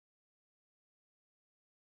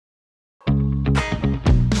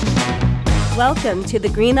Welcome to the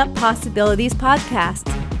Green Up Possibilities podcast,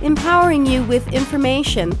 empowering you with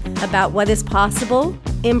information about what is possible,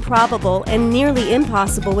 improbable, and nearly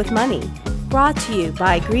impossible with money. Brought to you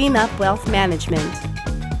by Green Up Wealth Management.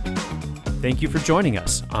 Thank you for joining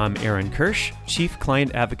us. I'm Aaron Kirsch, Chief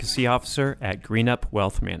Client Advocacy Officer at Green Up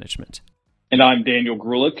Wealth Management. And I'm Daniel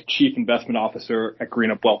Grulich, Chief Investment Officer at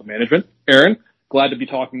Green Up Wealth Management. Aaron, glad to be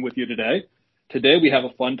talking with you today. Today we have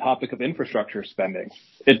a fun topic of infrastructure spending.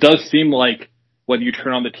 It does seem like whether you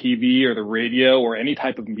turn on the TV or the radio or any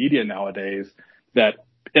type of media nowadays, that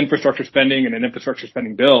infrastructure spending and an infrastructure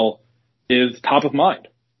spending bill is top of mind.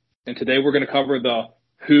 And today we're going to cover the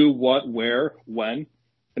who, what, where, when,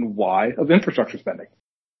 and why of infrastructure spending.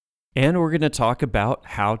 And we're going to talk about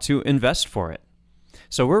how to invest for it.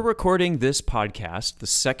 So we're recording this podcast the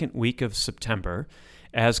second week of September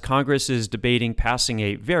as Congress is debating passing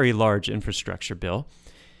a very large infrastructure bill.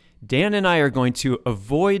 Dan and I are going to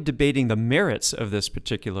avoid debating the merits of this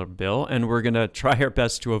particular bill, and we're going to try our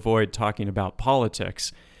best to avoid talking about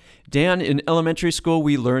politics. Dan, in elementary school,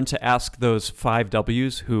 we learned to ask those 5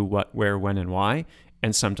 W's, who, what, where, when, and why,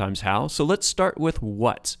 and sometimes how. So let's start with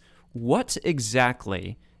what. What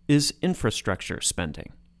exactly is infrastructure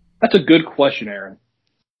spending? That's a good question, Aaron.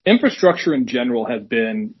 Infrastructure in general has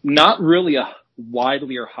been not really a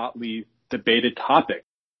widely or hotly debated topic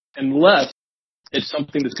unless it's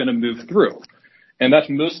something that's going to move through. And that's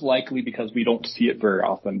most likely because we don't see it very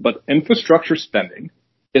often. But infrastructure spending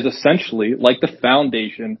is essentially like the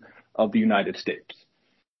foundation of the United States.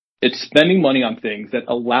 It's spending money on things that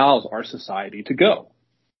allows our society to go.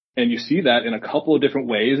 And you see that in a couple of different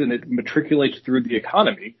ways, and it matriculates through the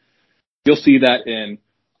economy. You'll see that in,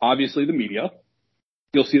 obviously, the media.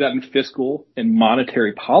 You'll see that in fiscal and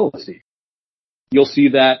monetary policy. You'll see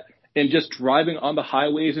that in just driving on the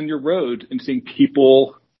highways and your roads and seeing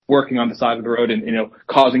people working on the side of the road and,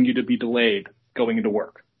 causing you to be delayed going into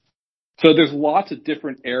work. So there's lots of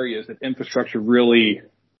different areas that infrastructure really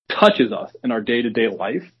touches us in our day-to-day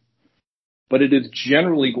life, but it is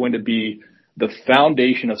generally going to be the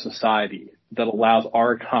foundation of society that allows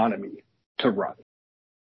our economy to run.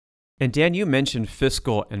 And Dan, you mentioned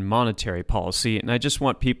fiscal and monetary policy, and I just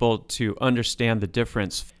want people to understand the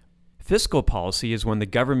difference. Fiscal policy is when the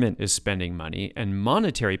government is spending money, and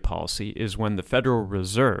monetary policy is when the Federal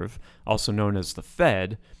Reserve, also known as the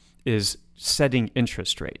Fed, is setting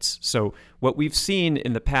interest rates. So what we've seen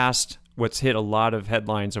in the past, what's hit a lot of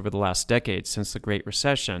headlines over the last decade since the Great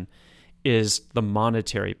Recession, is the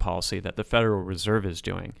monetary policy that the Federal Reserve is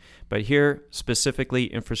doing. But here, specifically,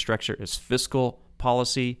 infrastructure is fiscal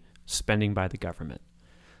policy, spending by the government.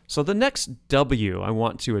 So the next W I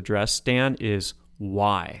want to address, Dan, is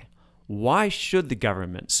why. Why should the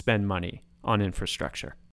government spend money on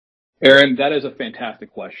infrastructure? Aaron, that is a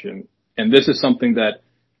fantastic question. And this is something that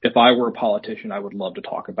if I were a politician, I would love to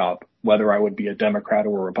talk about, whether I would be a Democrat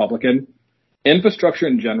or a Republican. Infrastructure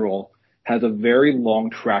in general has a very long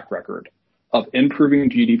track record of improving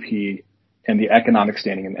GDP and the economic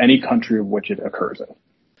standing in any country of which it occurs in.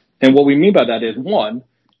 And what we mean by that is, one,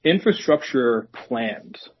 infrastructure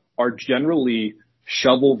plans are generally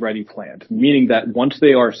shovel-ready plans, meaning that once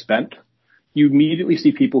they are spent, you immediately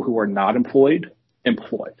see people who are not employed.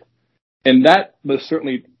 And that most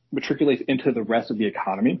certainly matriculates into the rest of the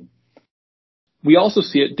economy. We also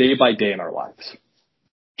see it day by day in our lives,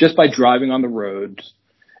 just by driving on the roads.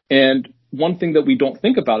 And one thing that we don't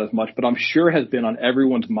think about as much, but I'm sure has been on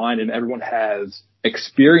everyone's mind and everyone has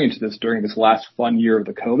experienced this during this last fun year of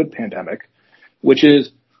the COVID pandemic, which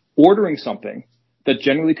is ordering something that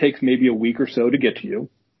generally takes maybe a week or so to get to you,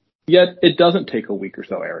 yet it doesn't take a week or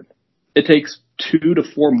so, Aaron. It takes 2 to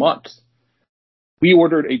 4 months. We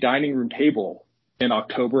ordered a dining room table in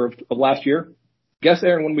October of last year. Guess,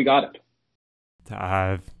 Aaron, when we got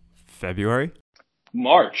it? February?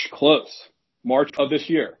 March, close. March of this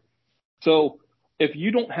year. So if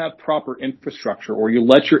you don't have proper infrastructure or you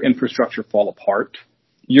let your infrastructure fall apart,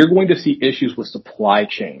 you're going to see issues with supply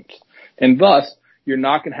chains. And thus, you're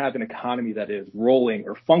not going to have an economy that is rolling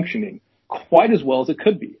or functioning quite as well as it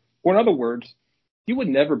could be. Or in other words, you would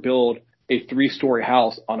never build a 3-story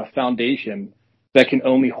house on a foundation that can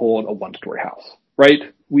only hold a 1-story house, right?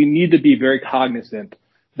 We need to be very cognizant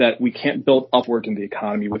that we can't build upwards in the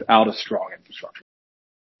economy without a strong infrastructure.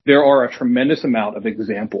 There are a tremendous amount of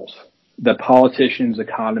examples that politicians,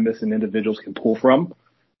 economists, and individuals can pull from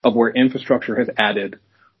of where infrastructure has added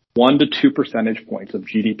 1 to 2 percentage points of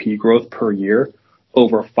GDP growth per year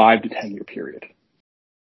over a 5 to 10 year period.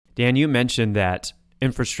 Dan, you mentioned that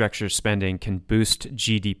infrastructure spending can boost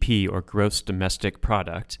GDP or gross domestic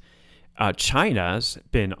product. China's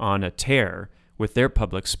been on a tear with their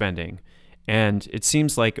public spending, And it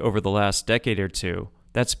seems like over the last decade or two,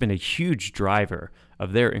 that's been a huge driver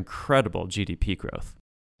of their incredible GDP growth.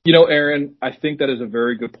 You know, Aaron, I think that is a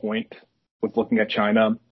very good point with looking at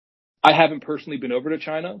China. I haven't personally been over to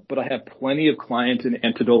China, but I have plenty of clients and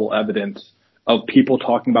anecdotal evidence of people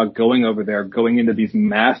talking about going over there, going into these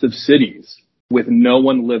massive cities with no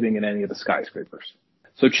one living in any of the skyscrapers.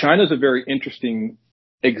 So China is a very interesting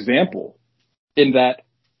example in that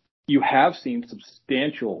you have seen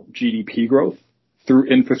substantial GDP growth through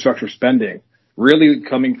infrastructure spending, really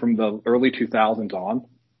coming from the early 2000s on.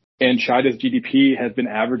 And China's GDP has been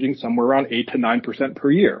averaging somewhere around 8 to 9%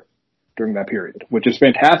 per year during that period, which is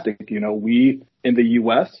fantastic. You know, we in the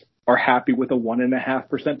U.S. are happy with a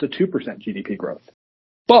 1.5% to 2% GDP growth.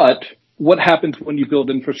 But what happens when you build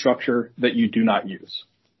infrastructure that you do not use?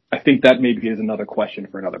 I think that maybe is another question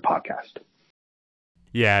for another podcast.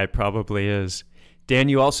 Yeah, it probably is. Dan,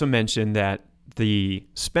 you also mentioned that the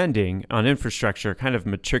spending on infrastructure kind of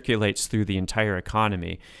matriculates through the entire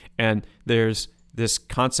economy. And there's this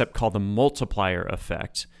concept called the multiplier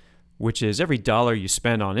effect, which is every dollar you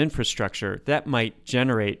spend on infrastructure, that might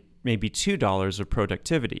generate maybe $2 of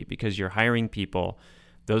productivity because you're hiring people.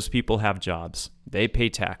 Those people have jobs. They pay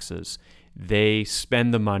taxes. They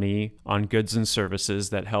spend the money on goods and services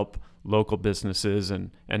that help local businesses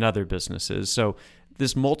and other businesses. So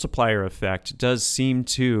this multiplier effect does seem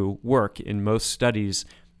to work in most studies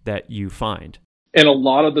that you find. And a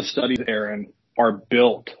lot of the studies, Aaron, are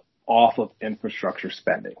built off of infrastructure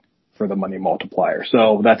spending for the money multiplier.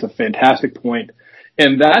 So that's a fantastic point.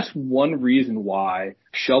 And that's one reason why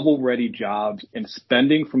shovel-ready jobs and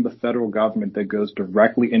spending from the federal government that goes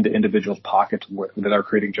directly into individuals' pockets that are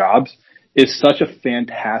creating jobs is such a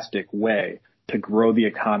fantastic way to grow the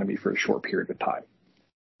economy for a short period of time.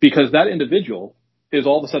 Because that individual is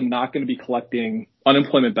all of a sudden not going to be collecting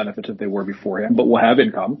unemployment benefits that they were beforehand, but will have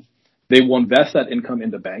income. They will invest that income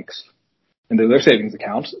into banks, into their savings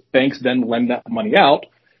accounts. Banks then lend that money out.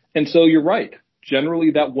 And so you're right.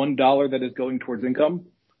 Generally, that $1 that is going towards income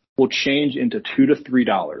will change into $2 to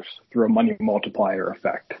 $3 through a money multiplier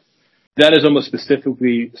effect. That is almost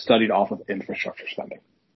specifically studied off of infrastructure spending.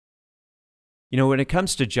 You know, when it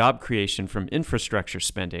comes to job creation from infrastructure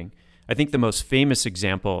spending, I think the most famous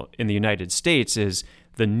example in the United States is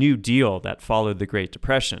the New Deal that followed the Great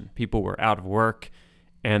Depression. People were out of work,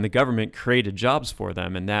 and the government created jobs for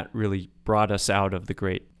them, and that really brought us out of the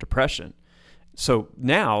Great Depression. So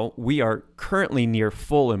now we are currently near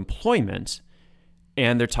full employment,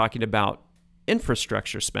 and they're talking about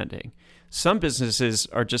infrastructure spending. Some businesses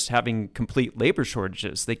are just having complete labor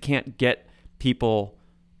shortages. They can't get people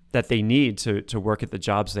that they need to work at the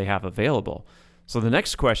jobs they have available. So the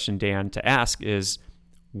next question, Dan, to ask is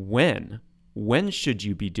when? When should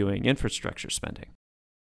you be doing infrastructure spending?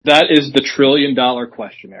 That is the $1 trillion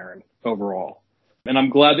question, Aaron, overall. And I'm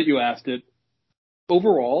glad that you asked it.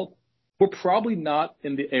 Overall, we're probably not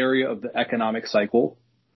in the area of the economic cycle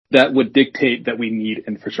that would dictate that we need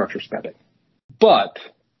infrastructure spending. But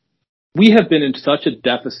we have been in such a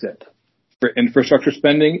deficit for infrastructure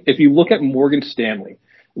spending. If you look at Morgan Stanley,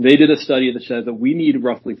 they did a study that says that we need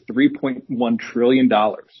roughly $3.1 trillion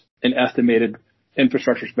in estimated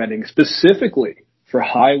infrastructure spending, specifically for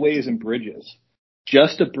highways and bridges,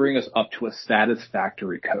 just to bring us up to a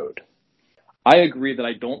satisfactory code. I agree that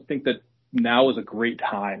I don't think that now is a great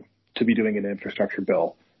time to be doing an infrastructure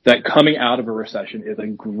bill, that coming out of a recession is a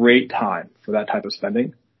great time for that type of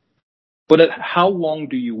spending. But how long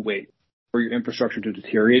do you wait for your infrastructure to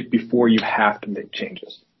deteriorate before you have to make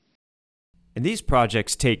changes? And these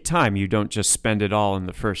projects take time. You don't just spend it all in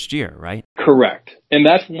the first year, right? Correct. And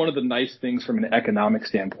that's one of the nice things from an economic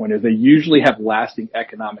standpoint is they usually have lasting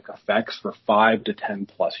economic effects for 5 to 10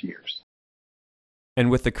 plus years. And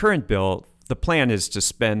with the current bill, the plan is to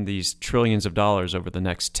spend these trillions of dollars over the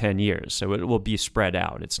next 10 years. So it will be spread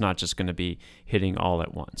out. It's not just going to be hitting all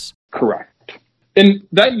at once. Correct. And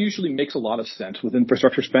that usually makes a lot of sense with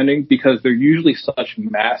infrastructure spending because they're usually such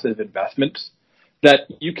massive investments that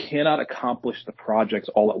you cannot accomplish the projects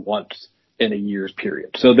all at once in a year's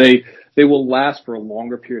period. So they will last for a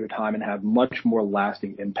longer period of time and have much more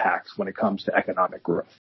lasting impacts when it comes to economic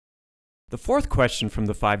growth. The fourth question from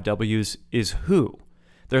the 5 W's is who?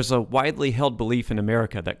 There's a widely held belief in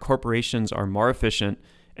America that corporations are more efficient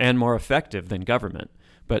and more effective than government.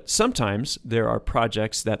 But sometimes there are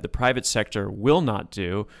projects that the private sector will not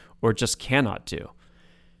do or just cannot do.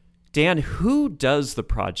 Dan, who does the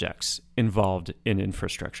projects involved in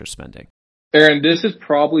infrastructure spending? Aaron, this is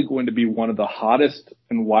probably going to be one of the hottest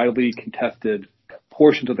and widely contested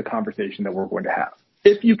portions of the conversation that we're going to have,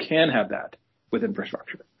 if you can have that with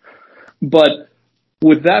infrastructure. But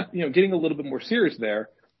with that, getting a little bit more serious there,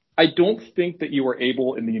 I don't think that you are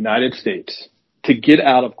able in the United States to get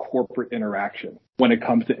out of corporate interaction when it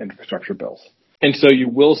comes to infrastructure bills. And so you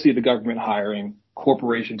will see the government hiring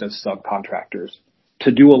corporations as subcontractors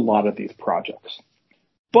to do a lot of these projects.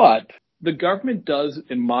 But the government does,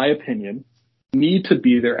 in my opinion, need to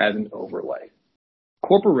be there as an overlay.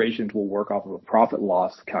 Corporations will work off of a profit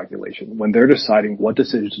loss calculation when they're deciding what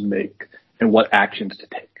decisions to make and what actions to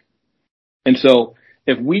take. And so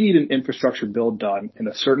if we need an infrastructure bill done in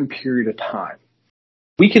a certain period of time,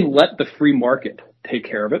 we can let the free market take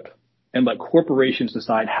care of it and let corporations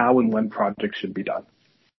decide how and when projects should be done.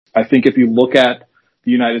 I think if you look at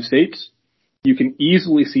the United States, you can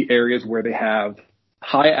easily see areas where they have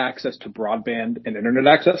high access to broadband and internet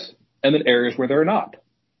access, and then areas where they're not.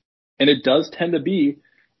 And it does tend to be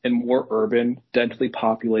in more urban, densely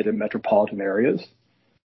populated metropolitan areas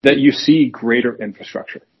that you see greater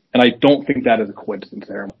infrastructure. And I don't think that is a coincidence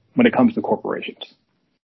there when it comes to corporations.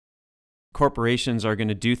 Corporations are going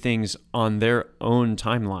to do things on their own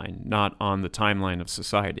timeline, not on the timeline of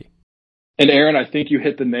society. And Aaron, I think you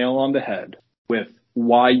hit the nail on the head with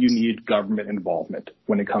why you need government involvement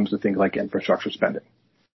when it comes to things like infrastructure spending.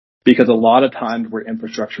 Because a lot of times where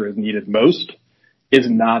infrastructure is needed most is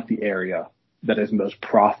not the area that is most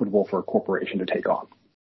profitable for a corporation to take on.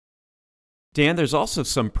 Dan, there's also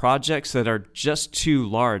some projects that are just too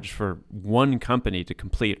large for one company to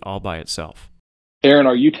complete all by itself. Aaron,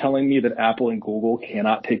 are you telling me that Apple and Google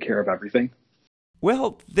cannot take care of everything?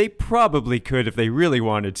 Well, they probably could if they really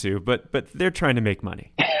wanted to, but they're trying to make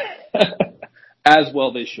money. As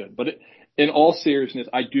well they should. But in all seriousness,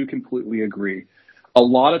 I do completely agree. A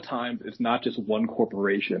lot of times it's not just one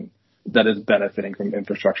corporation that is benefiting from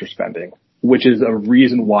infrastructure spending, which is a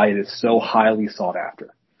reason why it is so highly sought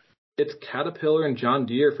after. It's Caterpillar and John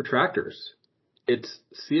Deere for tractors. It's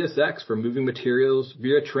CSX for moving materials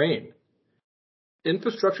via train.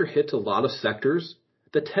 Infrastructure hits a lot of sectors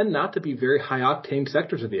that tend not to be very high-octane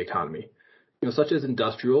sectors of the economy, such as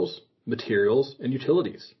industrials, materials, and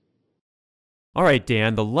utilities. All right,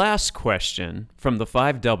 Dan, the last question from the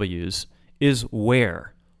 5 W's is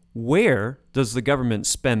where? Where does the government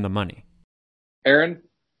spend the money? Aaron,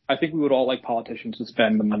 I think we would all like politicians to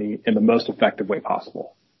spend the money in the most effective way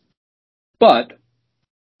possible. But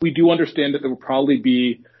we do understand that there will probably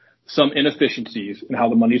be some inefficiencies in how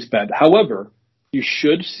the money is spent. However, you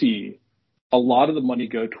should see a lot of the money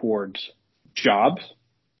go towards jobs,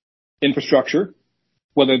 infrastructure,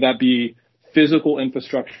 whether that be physical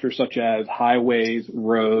infrastructure such as highways,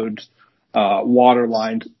 roads, water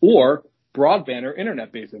lines, or broadband or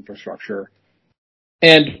internet-based infrastructure.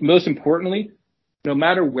 And most importantly, no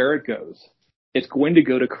matter where it goes, it's going to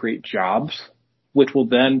go to create jobs, which will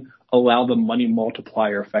then allow the money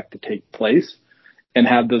multiplier effect to take place and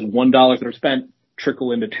have those $1 that are spent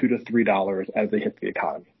trickle into $2 to $3 as they hit the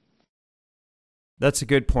economy. That's a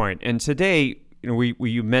good point. And today,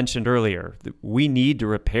 you mentioned earlier that we need to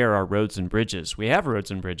repair our roads and bridges. We have roads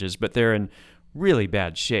and bridges, but they're in really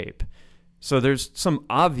bad shape. So there's some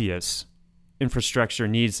obvious infrastructure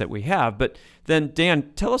needs that we have. But then,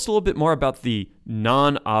 Dan, tell us a little bit more about the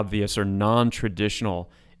non-obvious or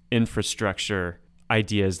non-traditional infrastructure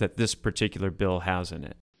ideas that this particular bill has in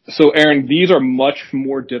it. So, Aaron, these are much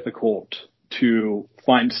more difficult to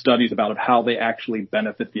find studies about of how they actually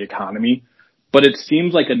benefit the economy. But it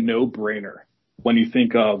seems like a no-brainer when you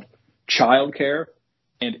think of childcare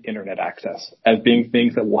and internet access as being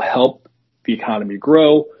things that will help the economy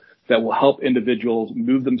grow, that will help individuals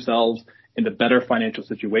move themselves into better financial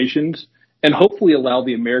situations, and hopefully allow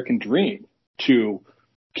the American dream to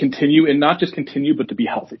continue, and not just continue, but to be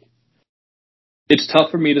healthy. It's tough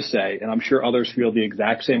for me to say, and I'm sure others feel the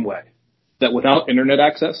exact same way, that without internet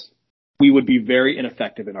access, we would be very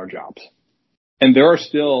ineffective in our jobs. And there are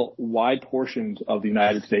still wide portions of the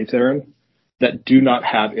United States, Aaron, that do not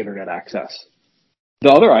have internet access.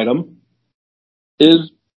 The other item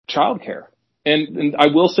is childcare. And I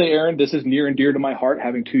will say, Aaron, this is near and dear to my heart,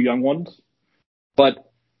 having 2 young ones.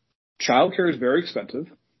 But childcare is very expensive.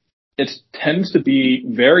 It tends to be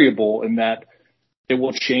variable in that it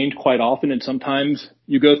will change quite often. And sometimes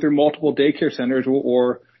you go through multiple daycare centers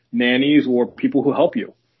or nannies or people who help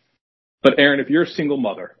you. But Aaron, if you're a single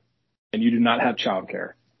mother and you do not have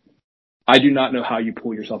childcare, I do not know how you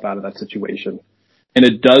pull yourself out of that situation. And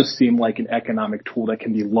it does seem like an economic tool that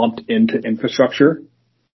can be lumped into infrastructure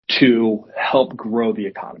to help grow the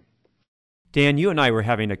economy. Dan, you and I were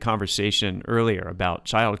having a conversation earlier about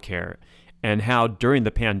childcare and how during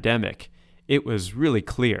the pandemic, it was really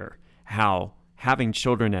clear how having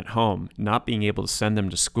children at home, not being able to send them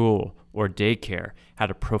to school or daycare,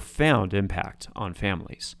 had a profound impact on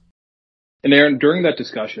families. And Aaron, during that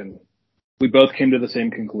discussion, we both came to the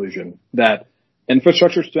same conclusion that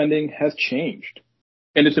infrastructure spending has changed.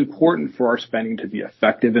 And it's important for our spending to be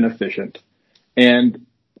effective and efficient. And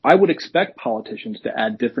I would expect politicians to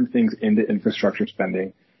add different things into infrastructure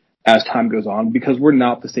spending as time goes on, because we're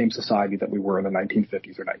not the same society that we were in the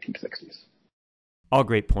 1950s or 1960s. All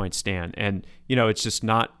great points, Dan. And, it's just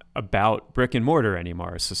not about brick and mortar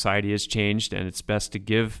anymore. Society has changed, and it's best to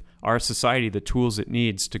give our society the tools it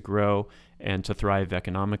needs to grow and to thrive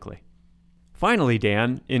economically. Finally,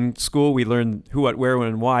 Dan, in school we learn who, what, where, when,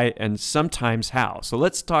 and why, and sometimes how. So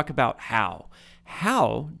let's talk about how.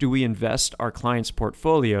 How do we invest our clients'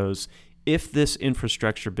 portfolios if this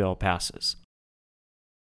infrastructure bill passes?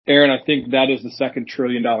 Aaron, I think that is the second $1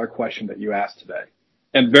 trillion question that you asked today,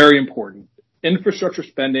 and very important. Infrastructure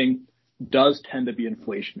spending does tend to be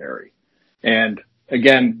inflationary. And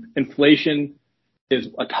again, inflation is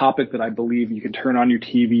a topic that I believe you can turn on your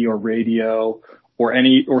TV or radio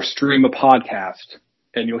or stream a podcast,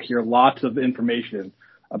 and you'll hear lots of information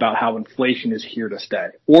about how inflation is here to stay,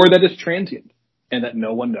 or that it's transient and that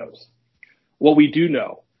no one knows. What we do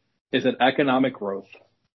know is that economic growth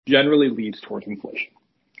generally leads towards inflation,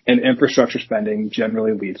 and infrastructure spending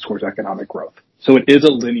generally leads towards economic growth. So it is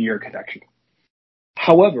a linear connection.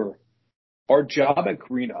 However, our job at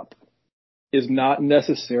GreenUp is not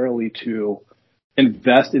necessarily to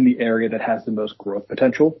invest in the area that has the most growth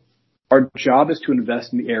potential. Our job is to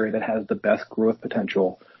invest in the area that has the best growth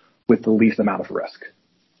potential with the least amount of risk,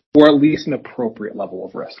 or at least an appropriate level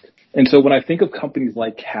of risk. And so when I think of companies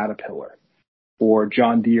like Caterpillar or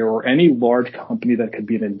John Deere or any large company that could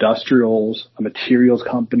be an industrials, a materials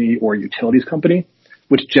company, or a utilities company,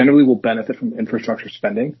 which generally will benefit from infrastructure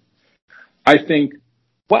spending, I think,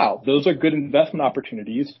 wow, those are good investment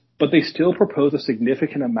opportunities, but they still propose a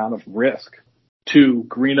significant amount of risk to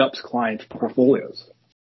GreenUp's clients' portfolios.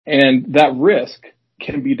 And that risk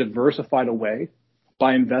can be diversified away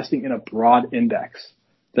by investing in a broad index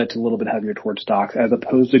that's a little bit heavier towards stocks, as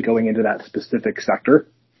opposed to going into that specific sector.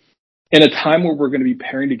 In a time where we're going to be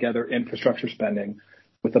pairing together infrastructure spending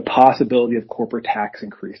with the possibility of corporate tax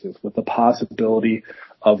increases, with the possibility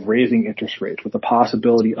of raising interest rates, with the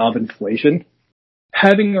possibility of inflation,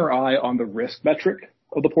 having our eye on the risk metric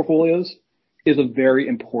of the portfolios is a very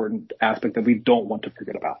important aspect that we don't want to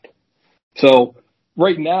forget about. So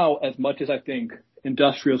right now, as much as I think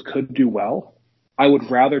industrials could do well, I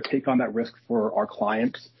would rather take on that risk for our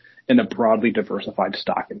clients in a broadly diversified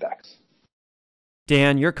stock index.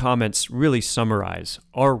 Dan, your comments really summarize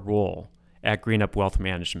our role at GreenUp Wealth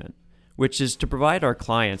Management, which is to provide our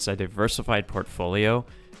clients a diversified portfolio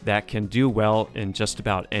that can do well in just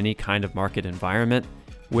about any kind of market environment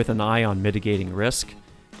with an eye on mitigating risk,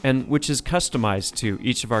 and which is customized to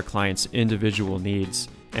each of our clients' individual needs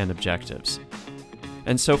and objectives.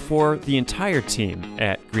 And so for the entire team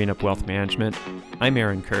at GreenUp Wealth Management, I'm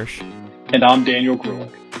Aaron Kirsch. And I'm Daniel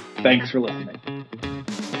Grulich. Thanks for listening.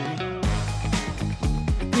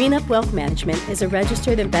 GreenUp Wealth Management is a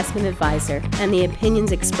registered investment advisor, and the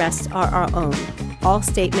opinions expressed are our own. All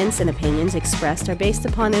statements and opinions expressed are based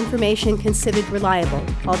upon information considered reliable,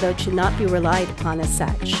 although it should not be relied upon as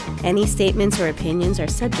such. Any statements or opinions are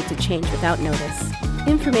subject to change without notice.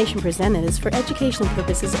 Information presented is for educational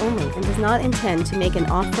purposes only and does not intend to make an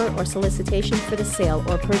offer or solicitation for the sale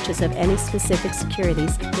or purchase of any specific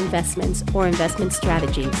securities, investments, or investment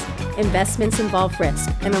strategies. Investments involve risk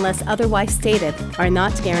and, unless otherwise stated, are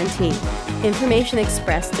not guaranteed. Information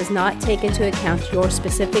expressed does not take into account your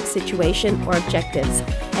specific situation or objectives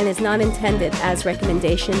and is not intended as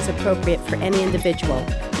recommendations appropriate for any individual.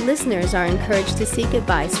 Listeners are encouraged to seek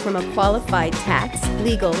advice from a qualified tax,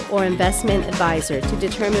 legal, or investment advisor to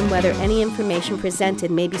determine whether any information presented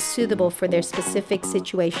may be suitable for their specific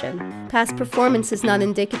situation. Past performance is not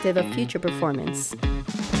indicative of future performance.